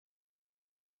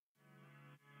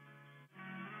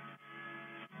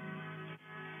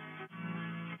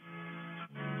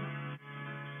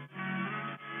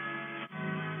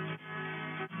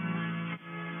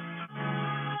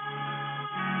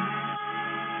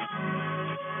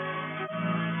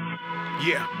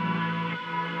Yeah.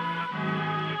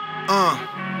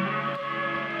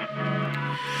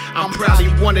 I'm probably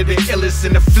one of the illest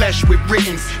in the flesh with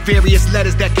writtens, various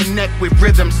letters that connect with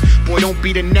rhythms. Boy, don't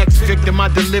be the next victim. I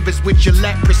delivers with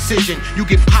Gillette precision. You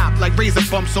get popped like razor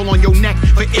bumps all on your neck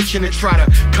for itching to try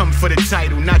to come for the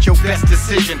title. Not your best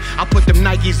decision. I put them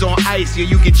Nikes on ice, yeah,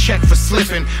 you get checked for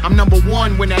slipping. I'm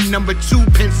 #1 when that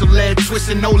 #2 pencil lead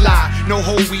twisting, no lie, no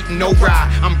whole wheat, no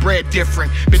rye. I'm bred different.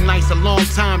 Been nice a long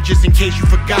time, just in case you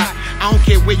forgot. I don't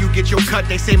care where you get your cut,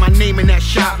 they say my name in that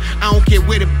shop. I don't care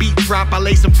where the beat drop, I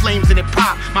lay some flames and it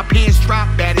pop. My pants drop,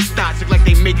 baddest thoughts look like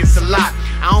they making salat.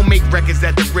 I don't make records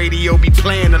that the radio be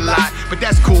playing a lot, but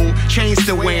that's cool, chains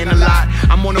still weighing a lot.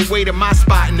 I'm on the way to my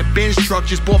spot in the Benz truck,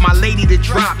 just bought my lady to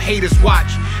drop. Haters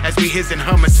watch as we hissing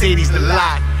her Mercedes the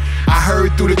lot. I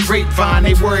heard through the grapevine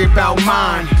they worry about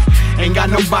mine. Ain't got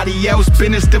nobody else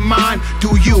business to mine.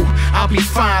 Do you? I'll be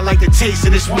fine like the taste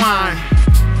of this wine.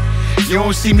 You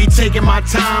don't see me taking my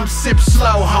time, sip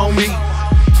slow, homie.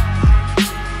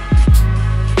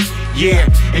 Yeah,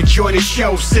 enjoy the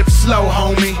show, sip slow,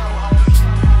 homie.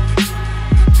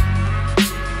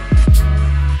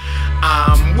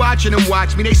 Watching them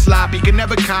watch me, they sloppy, can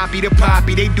never copy the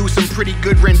poppy. They do some pretty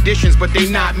good renditions, but they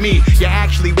not me. You're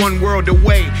actually one world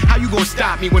away. How you gonna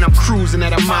stop me when I'm cruising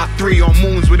at a Mach 3 on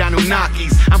moons with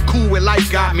Anunnakis? I'm cool where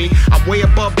life got me. I'm way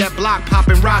above that block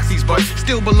popping Roxy's, but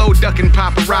still below ducking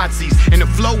paparazzis. And the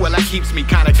flow, well, that keeps me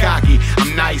kinda cocky.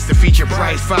 I'm nice, the feature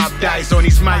price, 5 dice on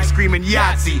these mics screaming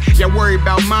Yahtzee. You worry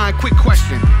about mine? Quick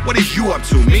question, what is you up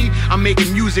to? Me? I'm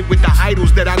making music with the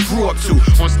idols that I grew up to.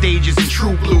 On stages in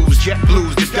True Blues, Jet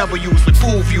Blues, the W's with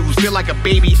full views, feel like a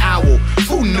baby owl.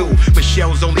 Who knew?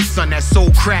 Michelle's only son, that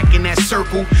soul crack in that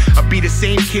circle. I'll be the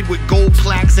same kid with gold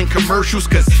plaques and commercials,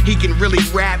 cause he can really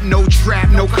rap, no trap,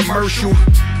 no commercial.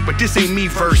 But this ain't me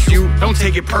verse you, don't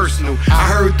take it personal. I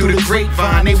heard through the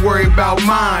grapevine they worry about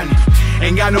mine.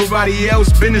 Ain't got nobody else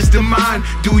business to mine.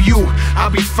 Do you?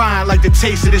 I'll be fine like the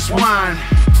taste of this wine.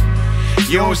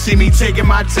 You don't see me taking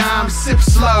my time, sip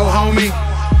slow, homie.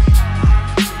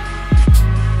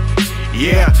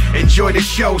 Yeah, enjoy the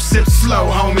show, sip slow,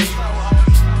 homie.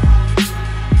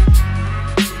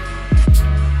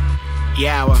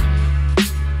 Yeah.